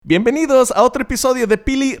Bienvenidos a otro episodio de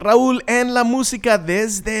Pili, Raúl en la música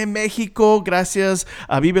desde México. Gracias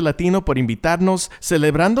a Vive Latino por invitarnos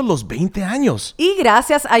celebrando los 20 años. Y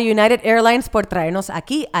gracias a United Airlines por traernos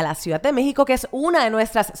aquí a la Ciudad de México, que es una de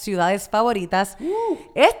nuestras ciudades favoritas.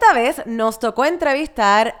 Esta vez nos tocó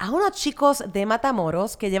entrevistar a unos chicos de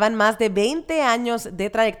Matamoros que llevan más de 20 años de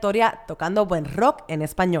trayectoria tocando buen rock en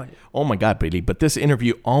español. Oh my God, Pili, but this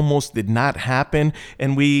interview almost did not happen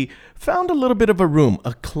and we found a little bit of a room,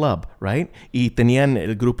 a club, right? Y tenían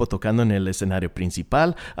el grupo tocando en el escenario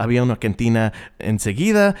principal. Había una cantina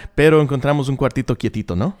enseguida, pero encontramos un cuartito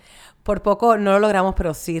quietito, ¿no? Por poco no lo logramos,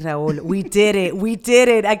 pero sí, Raúl. We did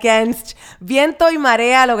it. Against viento y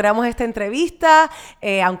marea logramos esta entrevista,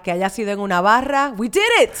 aunque haya sido en una barra. We did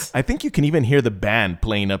it! I think you can even hear the band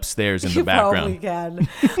playing upstairs in the background. You probably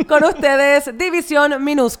can. Con ustedes, División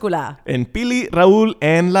Minúscula. En Pili, Raúl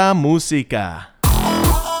en la música.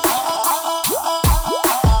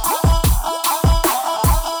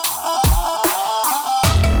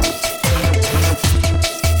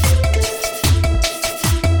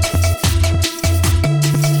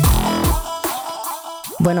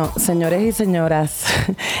 Bueno, señores y señoras,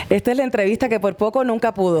 esta es la entrevista que por poco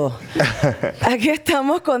nunca pudo. Aquí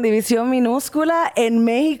estamos con División Minúscula en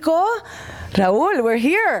México. Raúl, we're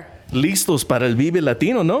here. Listos para el Vive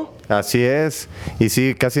Latino, ¿no? Así es. Y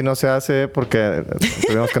sí, casi no se hace porque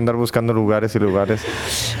tuvimos que andar buscando lugares y lugares.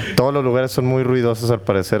 Todos los lugares son muy ruidosos al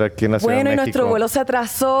parecer aquí en la Ciudad de México. Bueno, y nuestro vuelo se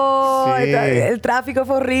atrasó. Sí. El tráfico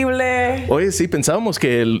fue horrible. Oye, sí, pensábamos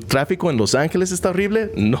que el tráfico en Los Ángeles está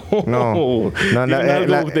horrible. No. En la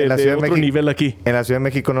Ciudad de otro México, nivel aquí. En la Ciudad de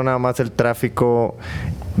México no nada más el tráfico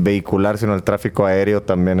vehicular, sino el tráfico aéreo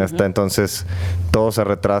también está. Entonces, todo se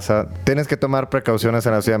retrasa. Tienes que tomar precauciones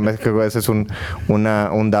en la Ciudad de México. Ese es un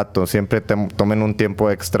dato. Siempre tomen un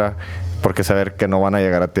tiempo extra porque saber que no van a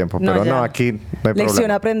llegar a tiempo. Pero no, aquí no hay Lección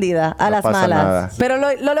problema. aprendida a No las pasa malas. nada. Pero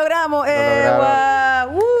lo logramos.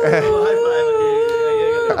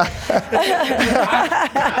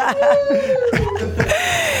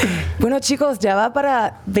 Bueno, chicos, ya va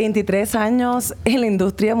para 23 años en la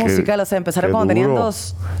industria musical. O sea, empezaron cuando tenían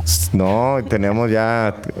 2. No,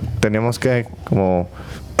 teníamos que como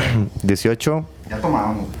 18.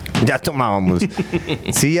 Ya tomábamos.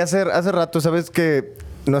 Sí, hace rato, sabes que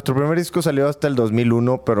nuestro primer disco salió hasta el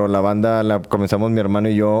 2001, pero la banda la comenzamos mi hermano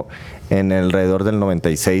y yo en alrededor del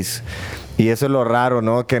 96. Y eso es lo raro,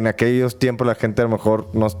 ¿no? Que en aquellos tiempos la gente a lo mejor,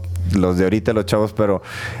 los de ahorita, los chavos, pero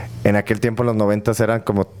en aquel tiempo, en los 90 eran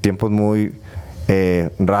como tiempos muy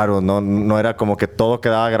raros, ¿no? No era como que todo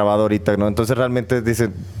quedaba grabado ahorita, ¿no? Entonces realmente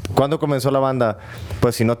dicen, ¿cuándo comenzó la banda?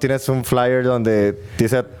 Pues si no tienes un flyer donde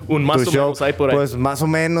dice un más tu o show, menos hay por ahí. pues más o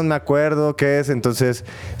menos me acuerdo qué es. Entonces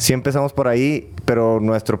sí empezamos por ahí, pero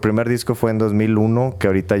nuestro primer disco fue en 2001, que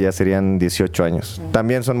ahorita ya serían 18 años.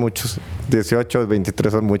 También son muchos, 18,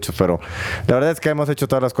 23 son muchos, pero la verdad es que hemos hecho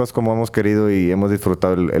todas las cosas como hemos querido y hemos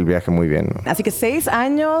disfrutado el viaje muy bien, ¿no? Así que 6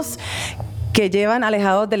 años que llevan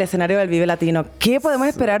alejados del escenario del Vive Latino. ¿Qué podemos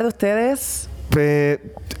esperar de ustedes?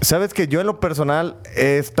 Sabes que yo en lo personal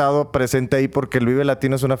he estado presente ahí porque el Vive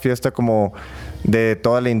Latino es una fiesta como de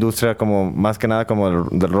toda la industria, como más que nada como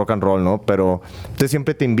del rock and roll, ¿no? Pero usted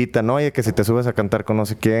siempre te invitan, ¿no? Oye, que si te subes a cantar con no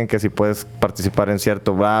sé quién, que si puedes participar en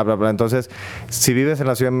cierto, bla, bla, bla. Entonces, si vives en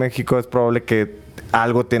la Ciudad de México, es probable que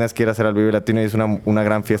algo tienes que ir a hacer al Vive Latino y es una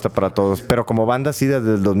gran fiesta para todos. Pero como banda, sí,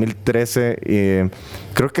 desde el 2013,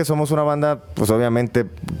 creo que somos una banda, pues obviamente,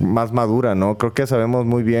 más madura, ¿no? Creo que sabemos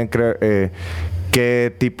muy bien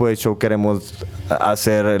qué tipo de show queremos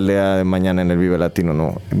hacer el día de mañana en el Vive Latino,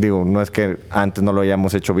 ¿no? Digo, no es que antes no lo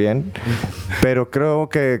hayamos hecho bien, pero creo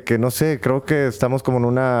que no sé, creo que estamos como en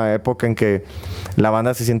una época en que la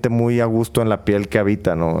banda se siente muy a gusto en la piel que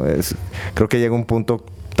habita, ¿no? Creo que llega un punto,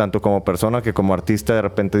 tanto como persona que como artista, de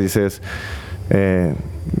repente dices,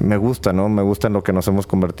 me gusta, ¿no? Me gusta en lo que nos hemos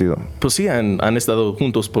convertido. Pues sí, han estado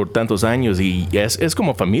juntos por tantos años y es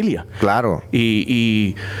como familia. Claro.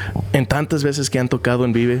 Y en tantas veces que han tocado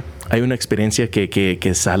en Vive, hay una experiencia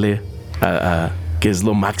que sale que es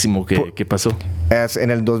lo máximo que pasó.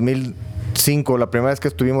 En el 2005, la primera vez que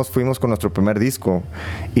fuimos con nuestro primer disco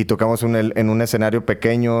y tocamos en un escenario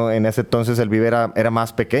pequeño. En ese entonces el Vive era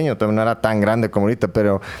más pequeño, también no era tan grande como ahorita,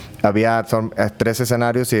 pero había 3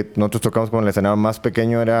 escenarios y nosotros tocamos con el escenario más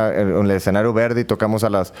pequeño, era el escenario verde, y tocamos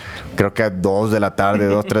creo que a 2 de la tarde,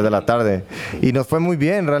 2, 3 de la tarde. Y nos fue muy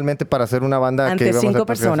bien realmente para hacer una banda ante que íbamos 5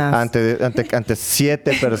 personas. Ante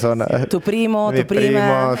 7 personas. Tu primo, Mi tu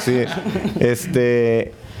prima. primo, sí.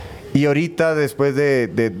 Y ahorita, después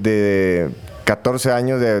de 14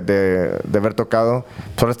 años de haber tocado,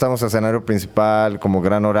 solo estamos en escenario principal, como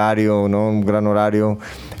gran horario, ¿no? Un gran horario.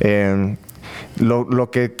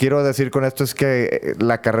 lo que quiero decir con esto es que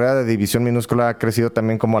la carrera de División Minúscula ha crecido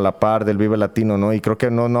también como a la par del Vive Latino, ¿no? Y creo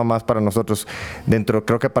que no más para nosotros.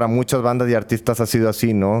 Creo que para muchas bandas y artistas ha sido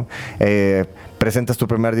así, ¿no? Presentas tu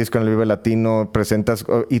primer disco en el Vive Latino,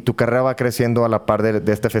 y tu carrera va creciendo a la par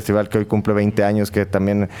de este festival que hoy cumple 20 años, que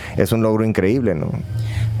también es un logro increíble, ¿no?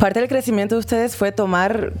 Parte del crecimiento de ustedes fue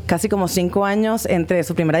tomar casi como 5 años entre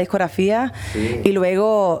su primera discografía y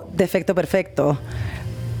luego Defecto Perfecto.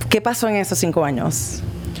 ¿Qué pasó en esos 5 años?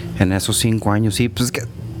 En esos 5 años, sí, pues que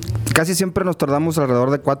casi siempre nos tardamos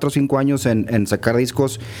alrededor de 4 o 5 años en sacar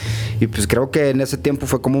discos, y pues creo que en ese tiempo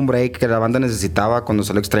fue como un break que la banda necesitaba cuando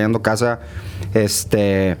salió Extrañando Casa.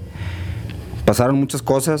 Pasaron muchas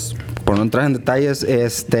cosas, por no entrar en detalles,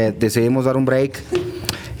 decidimos dar un break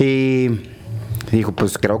y dijo,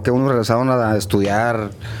 pues creo que unos regresaron a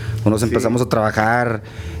estudiar, unos empezamos a trabajar,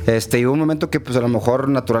 y hubo un momento que pues a lo mejor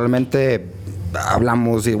naturalmente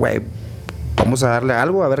hablamos y güey, vamos a darle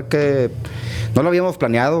algo, a ver qué. No lo habíamos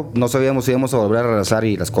planeado, no sabíamos si íbamos a volver a regresar,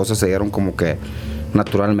 y las cosas se dieron como que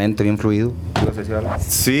naturalmente, bien fluido.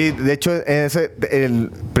 Sí, de hecho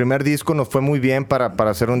el primer disco nos fue muy bien para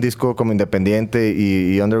hacer un disco como independiente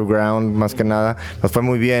y underground más que nada, nos fue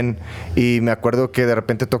muy bien, y me acuerdo que de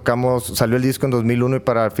repente salió el disco en 2001 y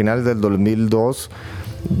para el final del 2002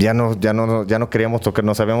 ya no queríamos tocar,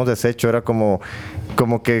 nos habíamos deshecho, era como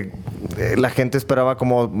que la gente esperaba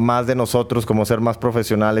como más de nosotros, como ser más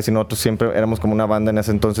profesionales, y nosotros siempre éramos como una banda en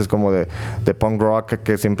ese entonces como de punk rock,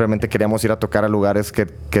 que simplemente queríamos ir a tocar a lugares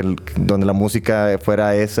donde la música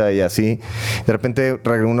fuera esa y así. De repente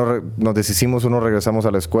nos deshicimos, regresamos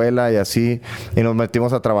a la escuela y así, y nos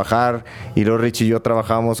metimos a trabajar, y luego Rich y yo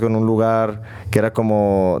trabajábamos en un lugar que era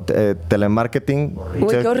como telemarketing. Uy,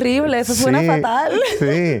 qué horrible, eso suena fatal.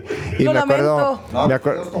 Sí, y Lo me acuerdo,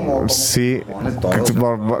 lamento. sí,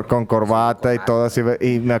 con corbata y todo así,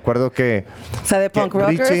 y me acuerdo que o sea, de punk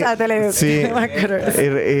rockers a telemarketers.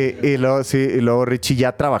 Y luego Richie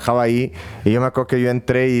ya trabajaba ahí, y yo me acuerdo que yo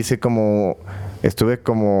entré y hice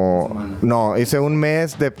hice un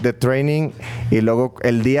mes de training, y luego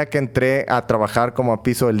el día que entré a trabajar como a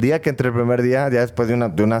piso, el primer día, ya después de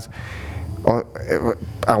unas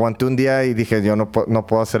aguanté un día y dije, yo no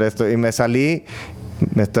puedo hacer esto, y me salí.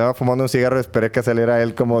 Me estaba fumando un cigarro, esperé que saliera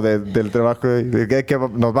él como del trabajo, y dije que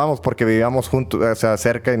nos vamos porque vivíamos juntos, o sea,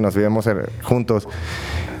 cerca, y nos vivíamos juntos.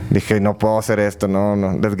 Dije, no puedo hacer esto, no,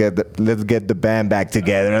 let's get the band back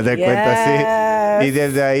together, ¿te cuenta? Sí. Y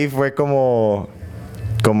desde ahí fue como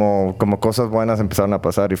cosas buenas empezaron a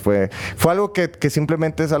pasar, y fue algo que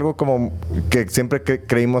simplemente es algo como que siempre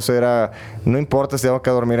creímos era, no importa si tenemos que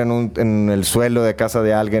dormir en el suelo de casa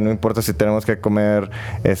de alguien, no importa si tenemos que comer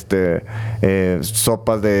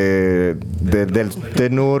sopas de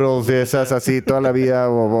noodles y esas así toda la vida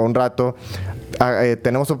o un rato.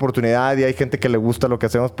 Tenemos oportunidad y hay gente que le gusta lo que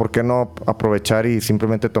hacemos, ¿por qué no aprovechar y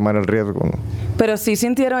simplemente tomar el riesgo, ¿no? Pero sí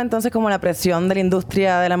sintieron entonces como la presión de la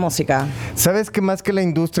industria de la música. ¿Sabes que más que la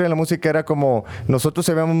industria de la música era como nosotros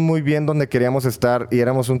sabíamos muy bien dónde queríamos estar, y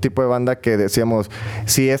éramos un tipo de banda que decíamos,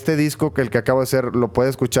 si este disco que acabo de hacer lo puede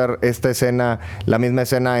escuchar esta escena, la misma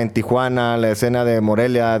escena en Tijuana, la escena de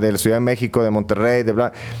Morelia, de la Ciudad de México, de Monterrey,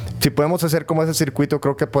 si podemos hacer como ese circuito,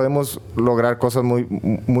 creo que podemos lograr cosas muy,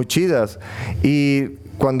 muy chidas. Y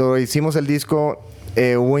cuando hicimos el disco,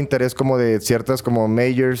 hubo interés como de ciertas como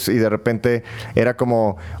majors, y de repente era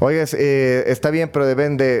como, oye, está bien, pero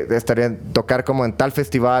deben de tocar como en tal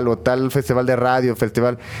festival o tal festival de radio,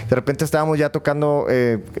 festival. De repente estábamos ya tocando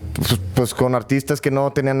pues con artistas que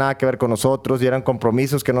no tenían nada que ver con nosotros, y eran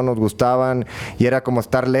compromisos que no nos gustaban, y era como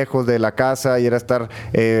estar lejos de la casa, y era estar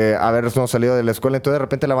habernos salido de la escuela. Entonces de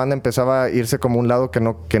repente la banda empezaba a irse como un lado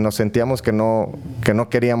que nos sentíamos que no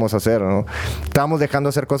queríamos hacer, ¿no? Estábamos dejando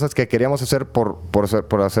de hacer cosas que queríamos hacer por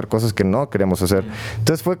hacer cosas que no queríamos hacer.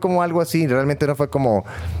 Entonces fue como algo así, realmente no fue como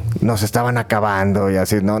nos estaban acabando y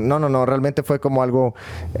así, no, realmente fue como algo,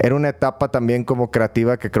 era una etapa también como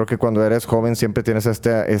creativa, que creo que cuando eres joven siempre tienes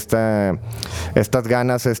estas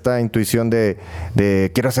ganas, esta intuición de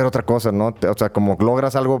quiero hacer otra cosa, ¿no? O sea, como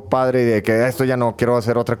logras algo padre y de que esto ya no, quiero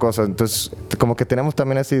hacer otra cosa. Entonces como que tenemos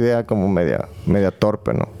también esa idea como media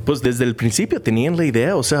torpe, ¿no? Pues desde el principio tenían la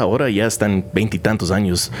idea, o sea, ahora ya están 20 y tantos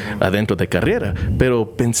años adentro de carrera,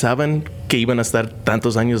 pero ¿pensaban que iban a estar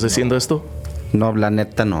tantos años haciendo esto? No, la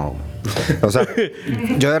neta no. O sea,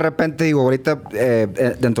 yo de repente digo, ahorita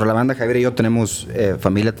dentro de la banda Javier y yo tenemos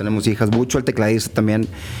familia, tenemos hijas, mucho el tecladista también,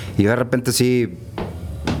 y yo de repente sí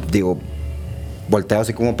digo, volteo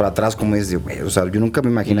así como para atrás, como dices, o sea, yo nunca me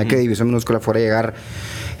imaginé que División Minúscula fuera a llegar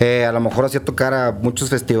a lo mejor así a tocar a muchos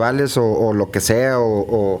festivales o lo que sea,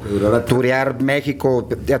 o turear México.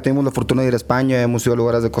 Ya tuvimos la fortuna de ir a España, hemos ido a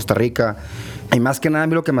lugares de Costa Rica, Y más que nada, a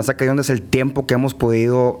mí lo que me saca de onda es el tiempo que hemos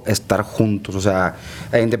podido estar juntos. O sea,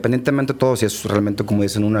 independientemente de todo, si es realmente, como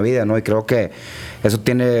dicen, una vida, ¿no? Y creo que eso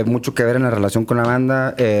tiene mucho que ver en la relación con la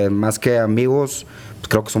banda. Más que amigos, pues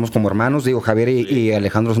creo que somos como hermanos. Digo, Javier y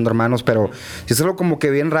Alejandro son hermanos, pero sí es algo como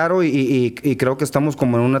que bien raro y creo que estamos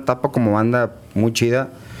como en una etapa como banda muy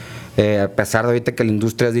chida. A pesar de ahorita que la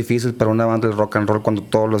industria es difícil para una banda del rock and roll, cuando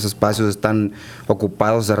todos los espacios están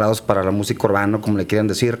ocupados, cerrados para la música urbana, como le quieran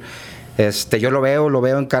decir. Yo lo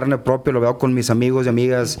veo en carne propia, lo veo con mis amigos y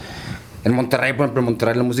amigas. En Monterrey, por ejemplo, en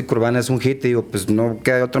Monterrey la música urbana es un hit y digo, pues no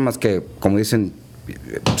queda de otra más que, como dicen,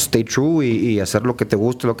 stay true y hacer lo que te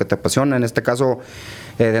gusta, lo que te apasiona. En este caso,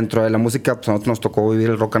 dentro de la música, pues a nosotros nos tocó vivir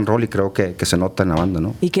el rock and roll y creo que se nota en la banda,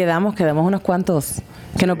 ¿no? Y quedamos unos cuantos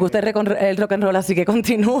que nos gusta el rock and roll, así que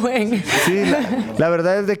continúen. Sí, la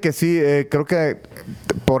verdad es de que sí, creo que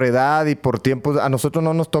por edad y por tiempos, a nosotros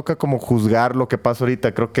no nos toca como juzgar lo que pasa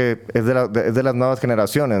ahorita, creo que es de las nuevas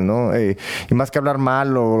generaciones, ¿no? Y más que hablar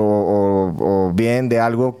mal o bien de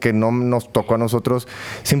algo que no nos tocó a nosotros,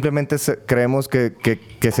 simplemente creemos que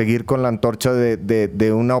seguir con la antorcha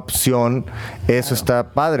de una opción, eso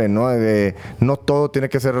está padre, ¿no? No todo tiene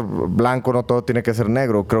que ser blanco, no todo tiene que ser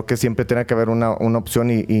negro, creo que siempre tiene que haber una opción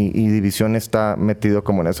y División está metido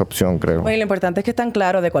como en esa opción, creo. Bueno, lo importante es que están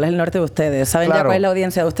claros de cuál es el norte de ustedes, saben ya cuál es la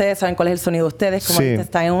audiencia de ustedes, saben cuál es el sonido de ustedes, como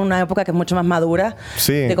están en una época que es mucho más madura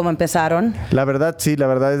de cómo empezaron. La verdad, sí, la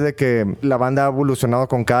verdad es de que la banda ha evolucionado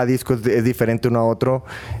con cada disco, es diferente uno a otro.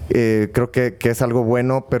 Creo que es algo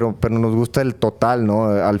bueno, pero nos gusta el total, ¿no?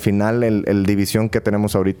 Al final, el División que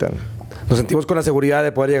tenemos ahorita. Nos sentimos con la seguridad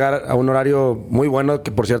de poder llegar a un horario muy bueno,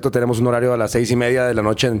 que por cierto tenemos un horario a las 6:30 de la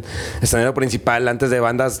noche en escenario principal, antes de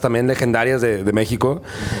bandas también legendarias de México.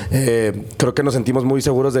 Creo que nos sentimos muy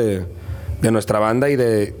seguros de nuestra banda y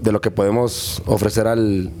de lo que podemos ofrecer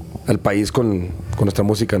al país con nuestra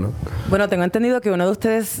música, ¿no? Bueno, tengo entendido que uno de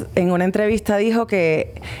ustedes en una entrevista dijo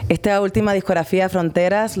que esta última discografía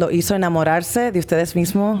Fronteras lo hizo enamorarse de ustedes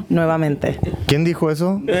mismos nuevamente. ¿Quién dijo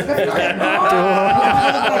eso?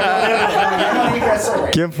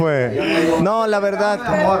 ¿Quién fue? No, la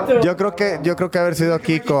verdad, yo creo que haber sido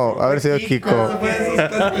Kiko.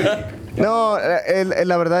 No,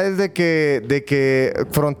 la verdad es de que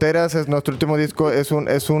Fronteras es nuestro último disco, es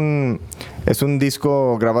un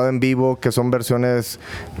disco grabado en vivo, que son versiones,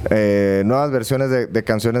 nuevas versiones de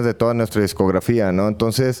canciones de toda nuestra discografía, ¿no?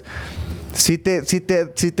 Entonces, sí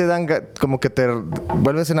te dan como que te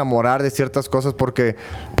vuelves a enamorar de ciertas cosas porque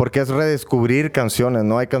es redescubrir canciones,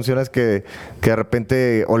 ¿no? Hay canciones que de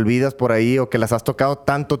repente olvidas por ahí o que las has tocado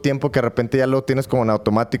tanto tiempo que de repente ya lo tienes como en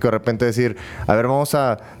automático, de repente decir, a ver, vamos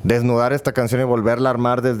a desnudar esta canción y volverla a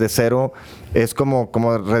armar desde cero, es como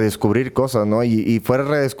redescubrir cosas, ¿no? Y fue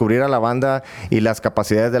redescubrir a la banda y las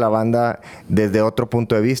capacidades de la banda desde otro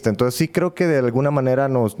punto de vista. Entonces sí creo que de alguna manera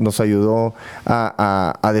nos ayudó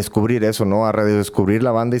a descubrir eso, ¿no? A redescubrir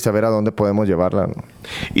la banda y saber a dónde podemos llevarla, ¿no?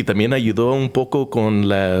 Y también ayudó un poco con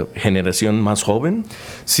la generación más joven.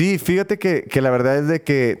 Sí, fíjate que la verdad es de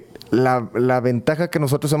que la ventaja que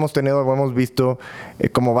nosotros hemos tenido o hemos visto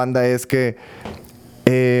como banda es que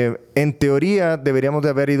en teoría deberíamos de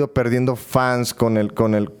haber ido perdiendo fans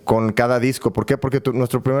con cada disco. ¿Por qué? Porque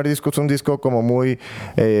nuestro primer disco es un disco como muy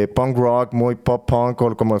punk rock, muy pop punk,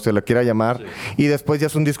 o como se le quiera llamar. Sí. Y después ya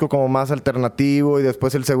es un disco como más alternativo, y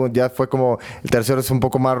después el segundo ya fue como, el tercero es un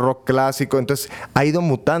poco más rock clásico. Entonces ha ido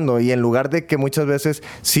mutando, y en lugar de que muchas veces,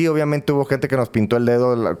 sí, obviamente hubo gente que nos pintó el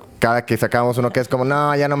dedo cada que sacábamos uno que es como,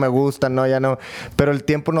 no, ya no me gusta, no, ya no. Pero el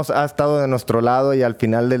tiempo nos ha estado de nuestro lado, y al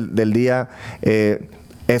final del día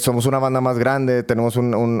somos una banda más grande, tenemos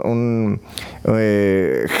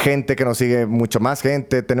gente que nos sigue, mucho más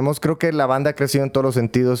gente. Creo que la banda ha crecido en todos los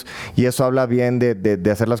sentidos, y eso habla bien de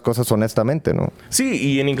hacer las cosas honestamente, ¿no? Sí,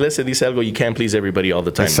 y en inglés se dice algo, you can't please everybody all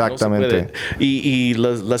the time. Exactamente. No y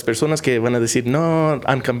las personas que van a decir, no,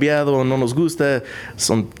 han cambiado, no nos gusta,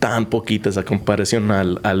 son tan poquitas a comparación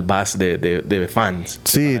al base de fans,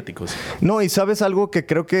 sí, fanáticos. No, y sabes algo que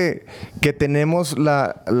creo que tenemos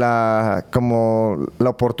la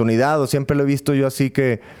oportunidad, o siempre lo he visto yo así,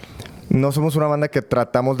 que no somos una banda que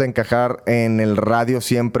tratamos de encajar en el radio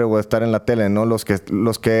siempre o estar en la tele, ¿no? Los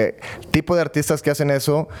tipo de artistas que hacen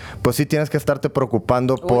eso, pues sí tienes que estarte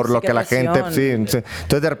preocupando por lo que la gente... Sí.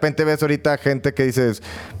 Entonces de repente ves ahorita gente que dices,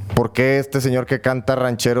 ¿por qué este señor que canta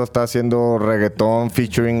ranchero está haciendo reggaetón,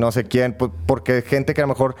 featuring no sé quién? Pues porque gente que a lo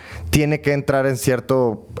mejor tiene que entrar en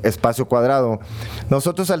cierto espacio cuadrado.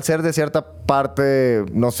 Nosotros, al ser de cierta parte,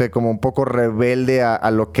 no sé, como un poco rebelde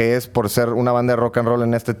a lo que es por ser una banda de rock and roll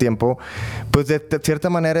en este tiempo, pues de cierta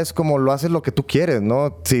manera es como lo haces lo que tú quieres,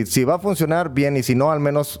 ¿no? Si va a funcionar, bien, y si no, al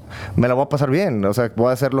menos me la voy a pasar bien. O sea, voy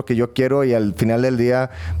a hacer lo que yo quiero y al final del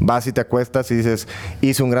día vas y te acuestas y dices,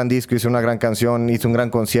 hice un gran disco, hice una gran canción, hice un gran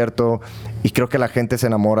concierto, y creo que la gente se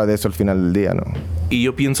enamora de eso al final del día, ¿no? Y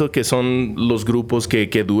yo pienso que son los grupos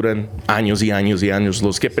que duran años y años y años,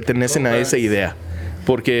 los que pertenecen a esa idea.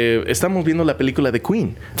 Porque estamos viendo la película de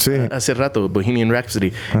Queen hace rato, Bohemian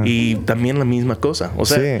Rhapsody, y también la misma cosa. O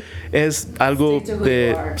sea, es algo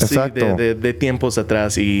de tiempos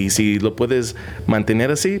atrás, y si lo puedes mantener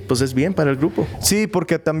así, pues es bien para el grupo. Sí,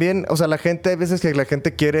 porque también, o sea, la gente, hay veces que la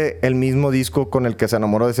gente quiere el mismo disco con el que se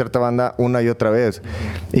enamoró de cierta banda una y otra vez.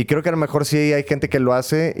 Y creo que a lo mejor sí hay gente que lo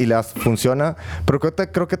hace y les funciona, pero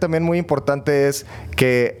creo que también muy importante es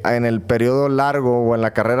que en el periodo largo o en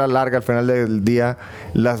la carrera larga, al final del día,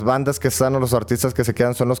 las bandas que están o los artistas que se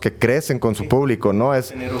quedan son los que crecen con su público, ¿no?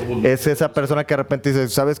 Es esa persona que de repente dice,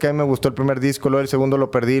 ¿sabes qué? A mí me gustó el primer disco, luego el segundo lo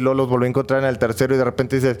perdí, luego los volví a encontrar en el tercero, y de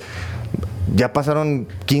repente dices, ya pasaron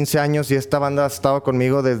 15 años y esta banda ha estado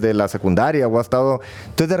conmigo desde la secundaria o ha estado...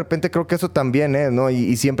 Entonces de repente creo que eso también es, ¿no?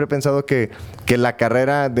 Y siempre he pensado que la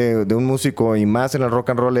carrera de un músico, y más en el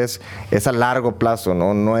rock and roll, es a largo plazo,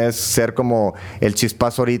 ¿no? No es ser como el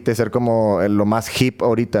chispazo ahorita, ser como lo más hip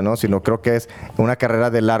ahorita, ¿no? Sino creo que es una carrera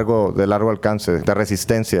de largo alcance, de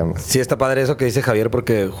resistencia. Sí, está padre eso que dice Javier,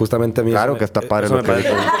 porque justamente a mí... Claro que está padre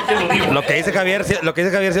lo que dice Javier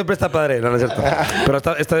siempre está padre, no es cierto. Pero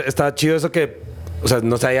está chido eso que... O sea,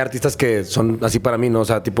 no sé, hay artistas que son así para mí, ¿no? O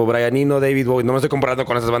sea, tipo Brian Eno, David Bowie. No me estoy comparando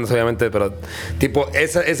con esas bandas, obviamente, pero tipo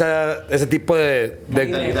ese tipo de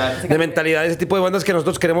mentalidad, ese tipo de bandas que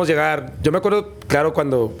nosotros queremos llegar. Yo me acuerdo, claro,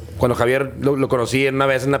 cuando Javier lo conocí una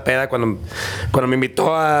vez en una peda, cuando me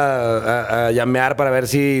invitó a llamear para ver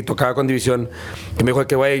si tocaba con División, que me dijo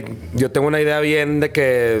que, güey, yo tengo una idea bien de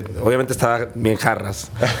que, obviamente estaba bien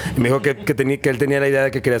jarras. Y me dijo que él tenía la idea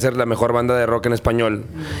de que quería ser la mejor banda de rock en español.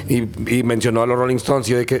 Y mencionó a los Rolling Stones,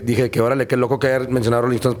 y yo dije que órale, qué loco que haya mencionado a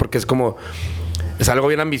Rolling Stones, porque es como... Es algo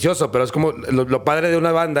bien ambicioso, pero es como... Lo padre de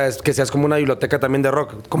una banda es que seas como una biblioteca también de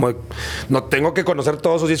rock. Como no tengo que conocer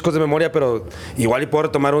todos sus discos de memoria, pero igual y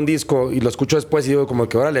puedo tomar un disco y lo escucho después y digo como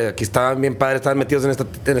que órale, aquí estaban bien padres, estaban metidos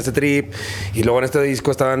en este trip, y luego en este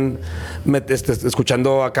disco estaban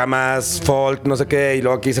escuchando acá más folk, no sé qué, y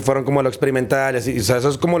luego aquí se fueron como a lo experimental, y así. O sea, eso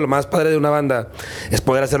es como lo más padre de una banda, es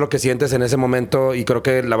poder hacer lo que sientes en ese momento, y creo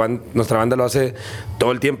que nuestra banda lo hace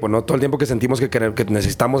todo el tiempo, ¿no? Todo el tiempo que sentimos que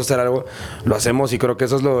necesitamos hacer algo, lo hacemos. Y creo que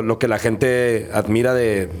eso es lo que la gente admira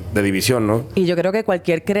de División, ¿no? Y yo creo que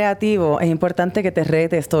cualquier creativo es importante que te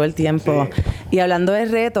retes todo el tiempo. Sí. Y hablando de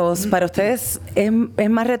retos, ¿para ustedes es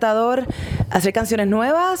más retador hacer canciones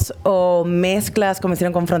nuevas o mezclas, como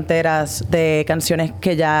hicieron con Fronteras, de canciones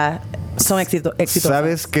que ya son exitosas?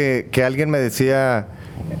 Sabes que alguien me decía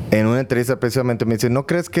en una entrevista precisamente, me dice, ¿no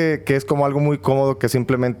crees que es como algo muy cómodo que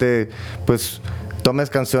simplemente, pues...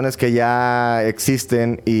 tomes canciones que ya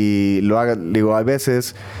existen y lo hagas? Digo, a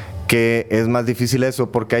veces que es más difícil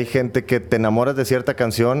eso, porque hay gente que te enamoras de cierta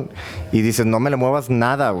canción y dices, no me le muevas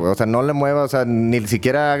nada, güey. O sea, no le muevas, o sea, ni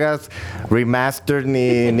siquiera hagas remaster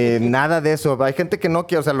ni nada de eso. Hay gente que no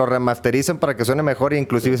quiere, o sea, lo remasterizan para que suene mejor, e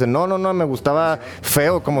inclusive dicen, no, me gustaba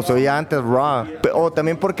feo como se oía antes, raw. O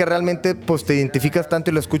también porque realmente pues te identificas tanto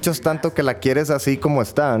y lo escuchas tanto que la quieres así como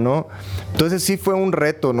está, ¿no? Entonces sí fue un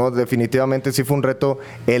reto, ¿no? Definitivamente sí fue un reto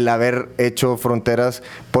el haber hecho Fronteras,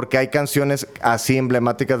 porque hay canciones así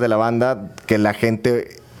emblemáticas de la banda que la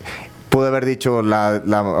gente pudo haber dicho o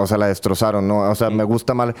sea, la destrozaron, ¿no? O sea, me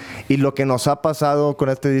gusta mal. Y lo que nos ha pasado con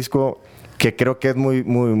este disco, que creo que es muy,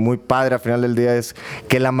 muy, muy padre al final del día, es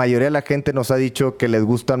que la mayoría de la gente nos ha dicho que les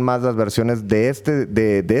gustan más las versiones de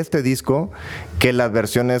este disco que las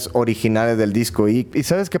versiones originales del disco. Y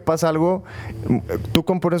 ¿sabes qué pasa algo? Tú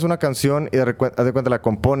compones una canción y haz de cuenta, la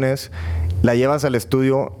compones, la llevas al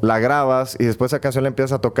estudio, la grabas y después esa canción la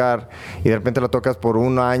empiezas a tocar y de repente la tocas por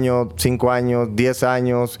 1 año, 5 años, 10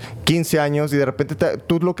 años, 15 años y de repente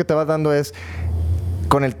tú lo que te vas dando es...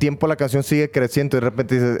 Con el tiempo la canción sigue creciendo y de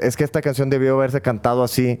repente dices, es que esta canción debió haberse cantado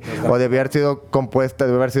así, o debió haber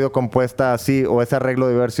sido compuesta así, o ese arreglo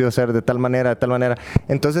debió haber sido ser de tal manera.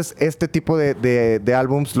 Entonces, este tipo de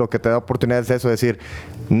álbums lo que te da oportunidad es eso, decir,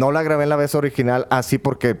 no la grabé en la vez original así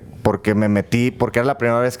porque me metí, porque era la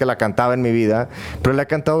primera vez que la cantaba en mi vida, pero la he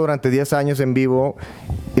cantado durante 10 años en vivo,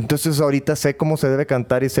 entonces ahorita sé cómo se debe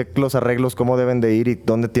cantar y sé los arreglos, cómo deben de ir y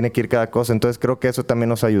dónde tiene que ir cada cosa, entonces creo que eso también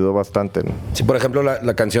nos ayudó bastante, ¿no? Sí, por ejemplo,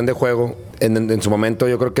 la canción de Juego, en su momento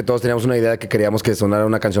yo creo que todos teníamos una idea de que queríamos que sonara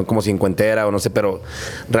una canción como cincuentera o no sé, pero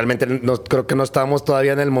realmente creo que no estábamos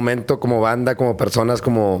todavía en el momento como banda, como personas,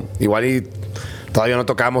 como igual y... todavía no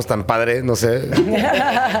tocábamos tan padre, no sé,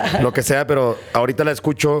 lo que sea, pero ahorita la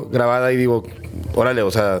escucho grabada y digo, órale,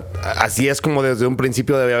 o sea, así es como desde un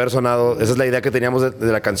principio debe haber sonado. Esa es la idea que teníamos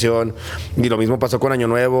de la canción. Y lo mismo pasó con Año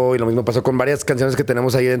Nuevo, y lo mismo pasó con varias canciones que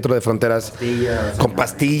tenemos ahí dentro de Fronteras. Con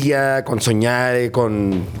Pastilla, con Soñare,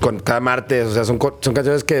 con Cada Martes. O sea, son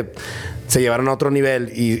canciones que se llevaron a otro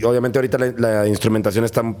nivel. Y obviamente ahorita la instrumentación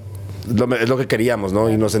está... Es lo que queríamos, ¿no?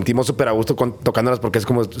 Y nos sentimos súper a gusto tocándolas porque es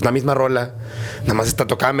como es la misma rola, nada más está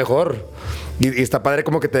tocada mejor. Y está padre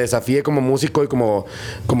como que te desafíe como músico y como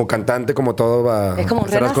cantante, como todo va Es como a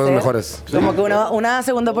hacer las cosas renacer. mejores. Como que una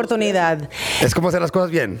segunda oportunidad. Es como hacer las cosas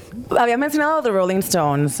bien. Habías mencionado The Rolling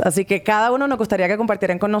Stones, así que cada uno nos gustaría que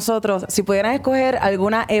compartieran con nosotros. Si pudieran escoger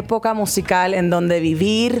alguna época musical en donde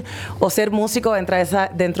vivir o ser músico dentro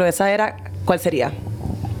de esa era, ¿cuál sería?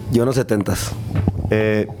 Yo en los 70s.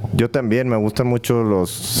 Yo también, me gustan mucho los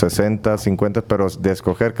 60, 50, pero de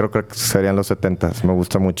escoger creo que serían los 70. Me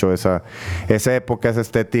gusta mucho esa época, esa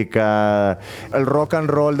estética, el rock and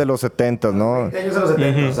roll de los 70, ¿no? 20 años de los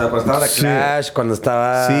 70, o sea, cuando estaba The Clash, cuando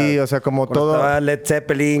estaba... Sí, o sea, como cuando todo... estaba Led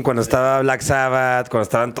Zeppelin, cuando estaba Black Sabbath, cuando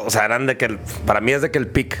estaban... O sea, eran de que... Para mí es de que el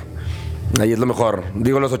peak... Ahí es lo mejor.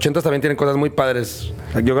 Digo, los 80s también tienen cosas muy padres.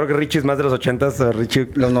 Yo creo que Richie es más de los 80s. Richie...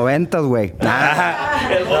 Los 90s, güey.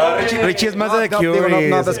 Richie es más de The Cure.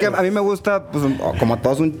 No, es que a mí me gusta, pues, como a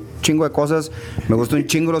todos, un chingo de cosas. Me gusta un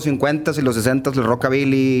chingo los 50s y los 60s, el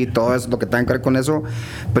rockabilly, todo eso, lo que tenga que ver con eso.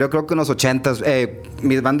 Pero yo creo que en los 80s,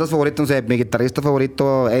 mis bandas favoritas, no sé, mi guitarrista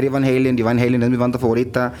favorito, Eddie Van Halen, y Van Halen es mi banda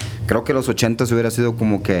favorita. Creo que los 80s hubiera sido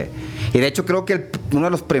como que... Y de hecho creo que uno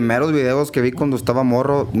de los primeros videos que vi cuando estaba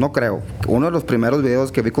morro, no creo, uno de los primeros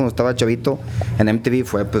videos que vi cuando estaba chavito en MTV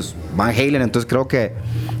fue pues Van Halen. Entonces creo que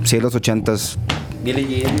sí, los 80s.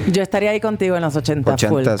 Yo estaría ahí contigo en los 80.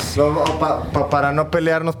 80s. Para no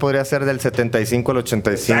pelearnos podría ser del 75 al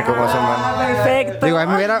 85 más o menos. Perfecto. Digo, a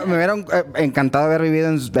mí me hubiera encantado haber vivido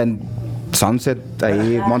en Sunset,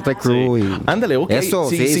 ahí, Monterey Crew. Sí. Y Ándale, ok. Eso,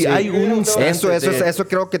 Sí, hay un instante Eso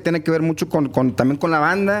creo que tiene que ver mucho también con la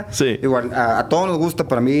banda. Sí. Igual, a todos nos gusta,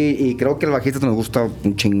 para mí, y creo que al bajista nos gusta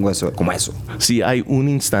un chingo eso, como eso. Si hay un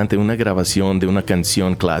instante, una grabación de una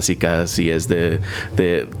canción clásica, si es de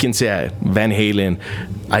quien sea, Van Halen,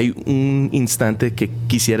 ¿hay un instante que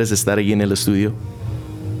quisieras estar ahí en el estudio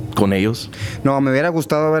con ellos? No, me hubiera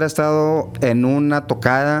gustado haber estado en una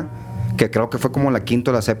tocada que creo que fue como la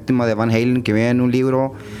quinta o la séptima de Van Halen, que viene en un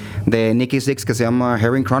libro de Nicky Sixx que se llama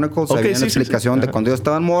Herring Chronicles. Okay, Ahí viene sí, una explicación de cuando ellos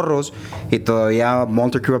estaban morros y todavía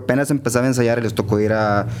Monterey Crew apenas empezaba a ensayar y les tocó ir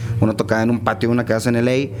a una tocada en un patio de una casa en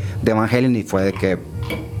LA de Van Halen y fue de que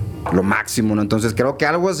lo máximo, ¿no? Entonces creo que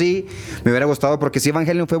algo así me hubiera gustado, porque sí Van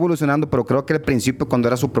Halen fue evolucionando, pero creo que al principio cuando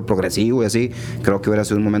era súper progresivo y así, creo que hubiera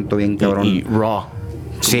sido un momento bien cabrón. Y Raw.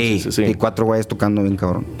 Sí, y 4 güeyes tocando bien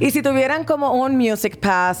cabrón. Y si tuvieran como un music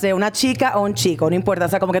pass de una chica o un chico, no importa, o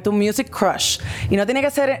sea, como que tu music crush. Y no tiene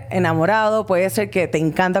que ser enamorado, puede ser que te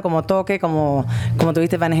encanta como toque, como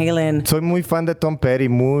tuviste Van Halen. Soy muy fan de Tom Petty,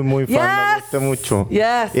 muy fan, Yes. me gusta mucho.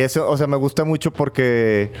 Yes. Y eso, o sea, me gusta mucho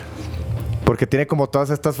porque tiene como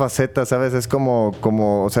todas estas facetas, ¿sabes? Es como,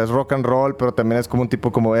 o sea, es rock and roll, pero también es como un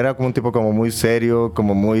tipo como muy serio,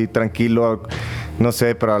 como muy tranquilo, no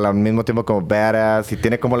sé, pero al mismo tiempo como badass, y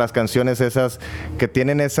tiene como las canciones esas que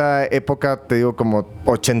tienen esa época, te digo, como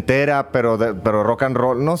ochentera, pero rock and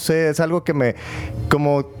roll, no sé, es algo que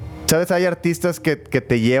 ¿sabes? Hay artistas que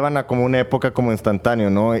te llevan a como una época como instantáneo,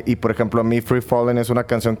 ¿no? Y por ejemplo, a mí Free Fallin' es una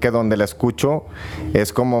canción que donde la escucho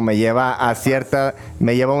es como me lleva a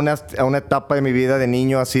una etapa de mi vida de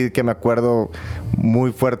niño así que me acuerdo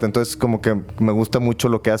muy fuerte. Entonces como que me gusta mucho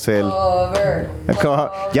lo que hace él.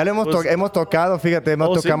 Ya lo hemos tocado, fíjate,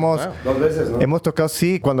 tocamos 2 veces, ¿no? Hemos tocado,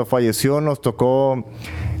 sí, cuando falleció nos tocó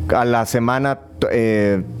a la semana.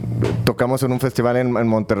 Tocamos en un festival en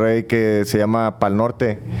Monterrey que se llama Pal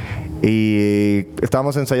Norte y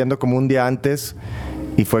estábamos ensayando como un día antes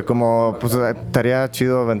y fue como, pues estaría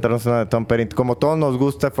chido aventarnos una de Tom Petty. Como todos nos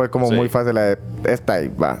gusta, fue como muy fácil la de esta y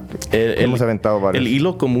va. Hemos aventado varios. El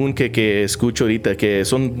hilo común que escucho ahorita, que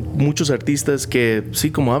son muchos artistas que,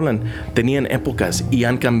 sí, como hablan, tenían épocas y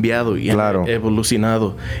han cambiado y han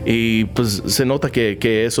evolucionado. Y pues se nota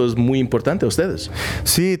que eso es muy importante a ustedes.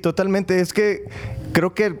 Sí, totalmente. Es que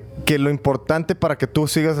creo que lo importante para que tú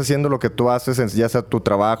sigas haciendo lo que tú haces, ya sea tu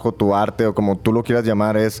trabajo, tu arte o como tú lo quieras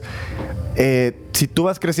llamar, es si tú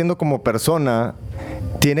vas creciendo como persona,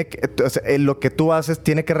 o sea, lo que tú haces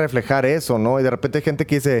tiene que reflejar eso, ¿no? Y de repente hay gente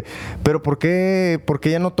que dice, pero ¿por qué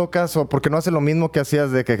ya no tocas o por qué no haces lo mismo que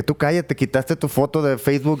hacías de que tú cállate, quitaste tu foto de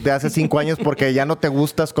Facebook de hace 5 años porque ya no te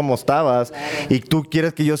gustas como estabas y tú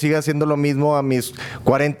quieres que yo siga haciendo lo mismo a mis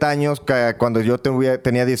 40 años cuando yo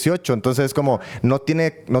tenía 18? Entonces es como, no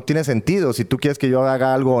tiene sentido. Si tú quieres que yo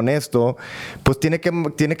haga algo honesto, pues tiene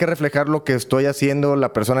que reflejar lo que estoy haciendo,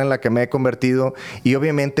 la persona en la que me he convertido, y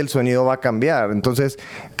obviamente el sonido va a cambiar. Entonces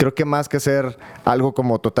creo que más que ser algo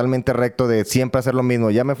como totalmente recto de siempre hacer lo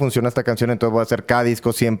mismo, ya me funciona esta canción, entonces voy a hacer cada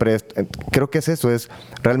disco siempre. Creo que es eso, es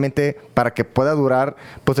realmente para que pueda durar,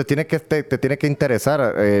 pues te tiene que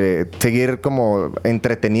interesar seguir como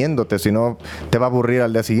entreteniéndote, si no te va a aburrir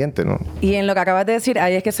al día siguiente, ¿no? Y en lo que acabas de decir,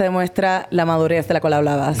 ahí es que se demuestra la madurez de la cual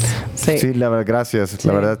hablabas. Sí, la verdad, gracias. Sí.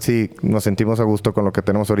 La verdad, sí, nos sentimos a gusto con lo que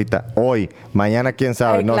tenemos ahorita. Hoy, mañana, quién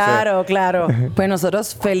sabe, no sé. Claro. Pues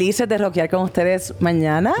nosotros felices de rockear con ustedes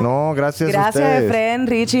mañana. No, gracias a ustedes. Gracias, Efren,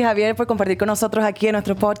 Richie, Javier, por compartir con nosotros aquí en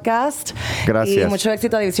nuestro podcast. Gracias. Y mucho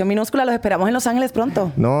éxito a División Minúscula. Los esperamos en Los Ángeles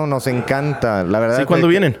pronto. No, nos encanta. La verdad. Sí, ¿cuándo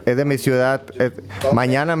vienen? Es de mi ciudad.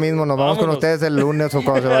 Mañana mismo nos vamos con ustedes el lunes o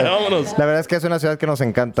cuando se vayan. Vámonos. La verdad es que es una ciudad que nos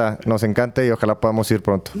encanta y ojalá podamos ir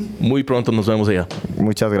pronto. Muy pronto nos vemos allá.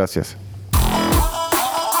 Muchas gracias.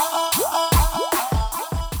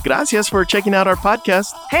 Gracias for checking out our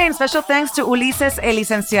podcast. Hey, and special thanks to Ulises El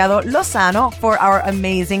Licenciado Lozano for our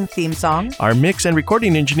amazing theme song. Our mix and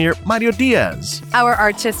recording engineer, Mario Diaz. Our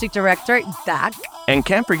artistic director, Dak. And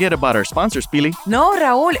can't forget about our sponsors, Pili. No,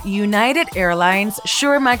 Raúl, United Airlines,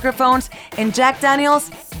 Shure Microphones, and Jack Daniels,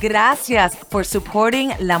 gracias for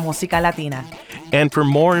supporting la música latina. And for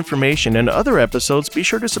more information and other episodes, be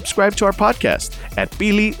sure to subscribe to our podcast at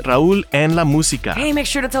Pili, Raúl, and La Música. Hey, make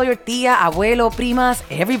sure to tell your tía, abuelo, primas,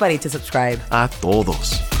 everybody to subscribe. A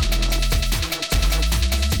todos.